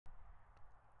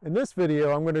In this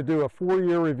video, I'm going to do a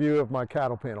 4-year review of my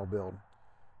cattle panel build.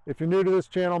 If you're new to this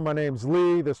channel, my name's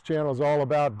Lee. This channel is all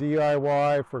about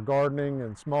DIY for gardening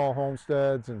and small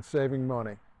homesteads and saving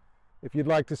money. If you'd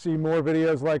like to see more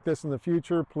videos like this in the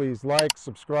future, please like,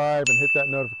 subscribe, and hit that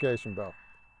notification bell.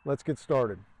 Let's get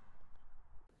started.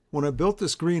 When I built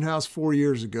this greenhouse 4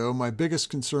 years ago, my biggest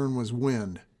concern was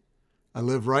wind. I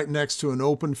live right next to an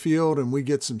open field and we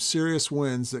get some serious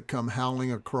winds that come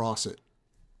howling across it.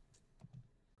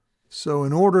 So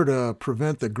in order to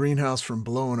prevent the greenhouse from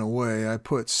blowing away, I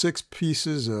put 6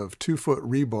 pieces of 2-foot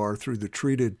rebar through the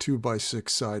treated 2x6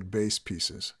 side base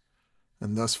pieces.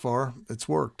 And thus far, it's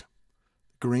worked.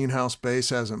 The greenhouse base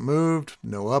hasn't moved,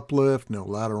 no uplift, no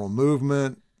lateral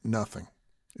movement, nothing.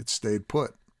 It stayed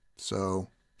put. So,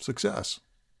 success.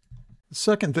 The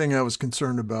second thing I was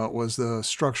concerned about was the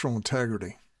structural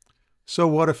integrity. So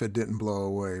what if it didn't blow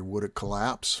away? Would it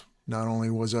collapse? Not only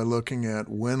was I looking at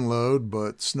wind load,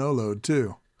 but snow load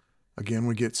too. Again,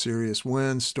 we get serious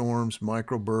winds, storms,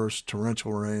 microbursts,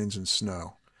 torrential rains, and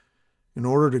snow. In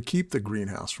order to keep the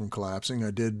greenhouse from collapsing,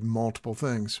 I did multiple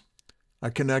things.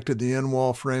 I connected the end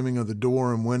wall framing of the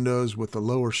door and windows with the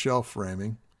lower shelf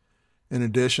framing. In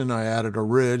addition, I added a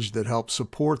ridge that helped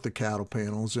support the cattle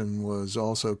panels and was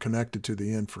also connected to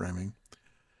the end framing.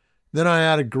 Then I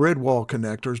added grid wall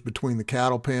connectors between the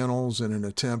cattle panels in an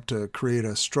attempt to create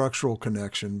a structural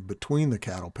connection between the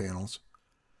cattle panels.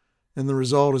 And the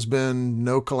result has been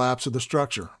no collapse of the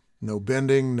structure, no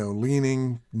bending, no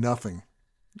leaning, nothing.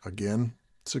 Again,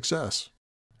 success.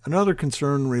 Another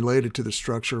concern related to the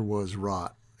structure was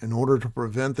rot. In order to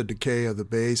prevent the decay of the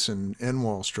base and end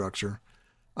wall structure,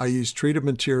 I used treated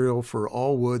material for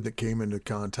all wood that came into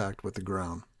contact with the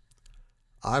ground.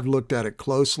 I've looked at it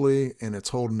closely and it's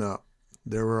holding up.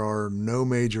 There are no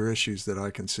major issues that I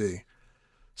can see.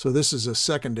 So this is a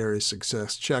secondary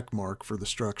success check mark for the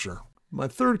structure. My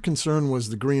third concern was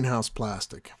the greenhouse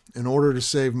plastic. In order to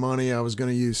save money, I was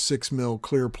going to use 6mm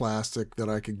clear plastic that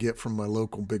I could get from my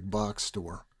local big box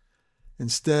store.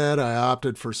 Instead, I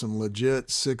opted for some legit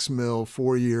 6mm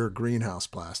 4-year greenhouse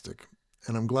plastic,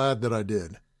 and I'm glad that I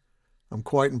did. I'm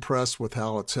quite impressed with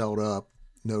how it's held up.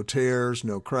 No tears,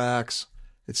 no cracks.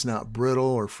 It's not brittle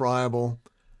or friable.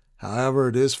 However,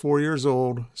 it is 4 years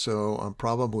old, so I'm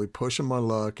probably pushing my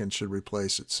luck and should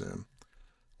replace it soon.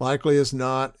 Likely as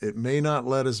not, it may not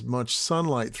let as much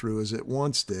sunlight through as it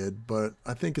once did, but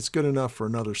I think it's good enough for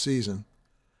another season.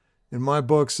 In my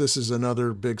books, this is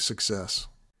another big success.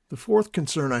 The fourth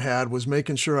concern I had was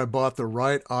making sure I bought the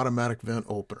right automatic vent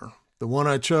opener. The one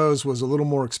I chose was a little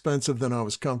more expensive than I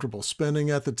was comfortable spending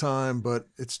at the time, but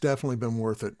it's definitely been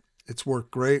worth it. It's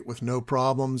worked great with no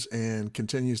problems and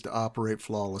continues to operate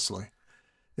flawlessly.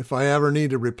 If I ever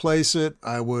need to replace it,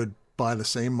 I would buy the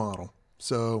same model.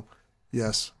 So,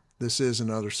 yes, this is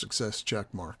another success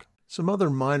check mark. Some other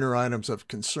minor items of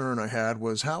concern I had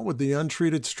was how would the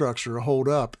untreated structure hold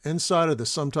up inside of the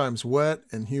sometimes wet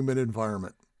and humid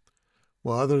environment?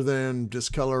 Well, other than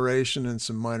discoloration and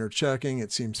some minor checking,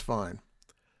 it seems fine.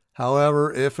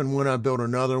 However, if and when I build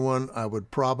another one, I would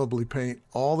probably paint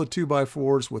all the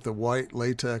 2x4s with a white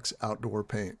latex outdoor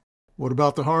paint. What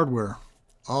about the hardware?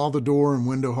 All the door and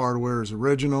window hardware is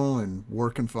original and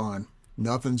working fine.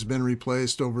 Nothing's been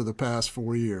replaced over the past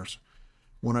 4 years.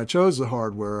 When I chose the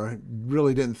hardware, I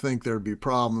really didn't think there'd be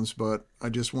problems, but I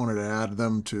just wanted to add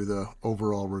them to the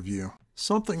overall review.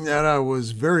 Something that I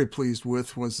was very pleased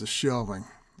with was the shelving.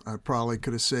 I probably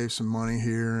could have saved some money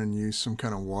here and used some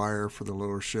kind of wire for the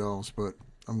lower shelves, but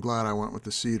I'm glad I went with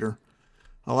the cedar.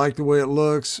 I like the way it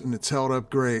looks and it's held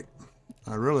up great.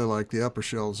 I really like the upper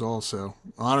shelves also.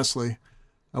 Honestly,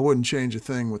 I wouldn't change a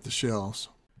thing with the shelves.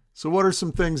 So what are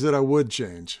some things that I would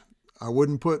change? I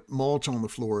wouldn't put mulch on the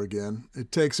floor again.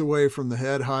 It takes away from the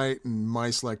head height and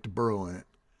mice like to burrow in it.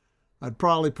 I'd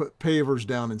probably put pavers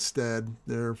down instead.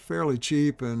 They're fairly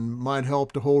cheap and might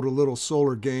help to hold a little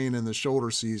solar gain in the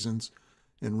shoulder seasons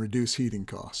and reduce heating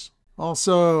costs.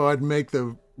 Also, I'd make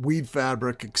the weed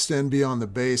fabric extend beyond the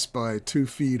base by 2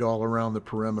 feet all around the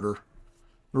perimeter.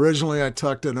 Originally, I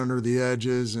tucked it under the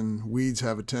edges, and weeds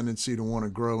have a tendency to want to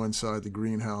grow inside the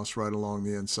greenhouse right along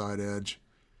the inside edge.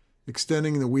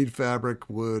 Extending the weed fabric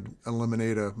would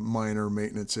eliminate a minor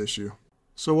maintenance issue.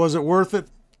 So was it worth it?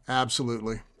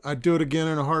 Absolutely. I'd do it again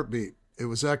in a heartbeat. It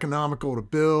was economical to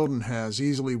build and has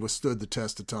easily withstood the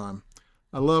test of time.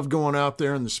 I love going out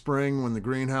there in the spring when the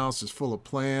greenhouse is full of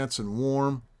plants and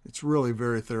warm. It's really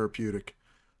very therapeutic.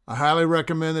 I highly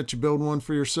recommend that you build one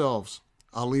for yourselves.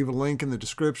 I'll leave a link in the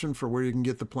description for where you can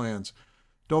get the plans.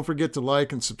 Don't forget to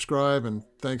like and subscribe, and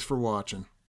thanks for watching.